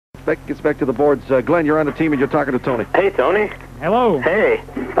Gets back to the boards. Glenn, you're on the team and you're talking to Tony. Hey, Tony. Hello. Hey,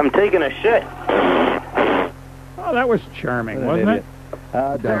 I'm taking a shit. Oh, that was charming, wasn't it?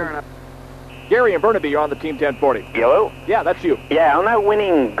 Gary and Burnaby, you're on the team 1040. Hello? Yeah, that's you. Yeah, on that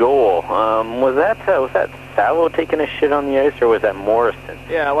winning goal, was that Salo taking a shit on the ice, or was that Morrison?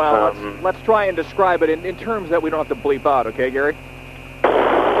 Yeah, well, let's try and describe it in terms that we don't have to bleep out, okay, Gary?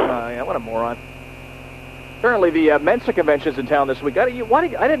 Yeah, what a moron. Apparently the Mensa convention's in town this week. I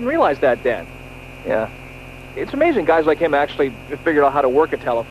didn't realize that, Dan. Yeah. It's amazing guys like him actually figured out how to work a telephone.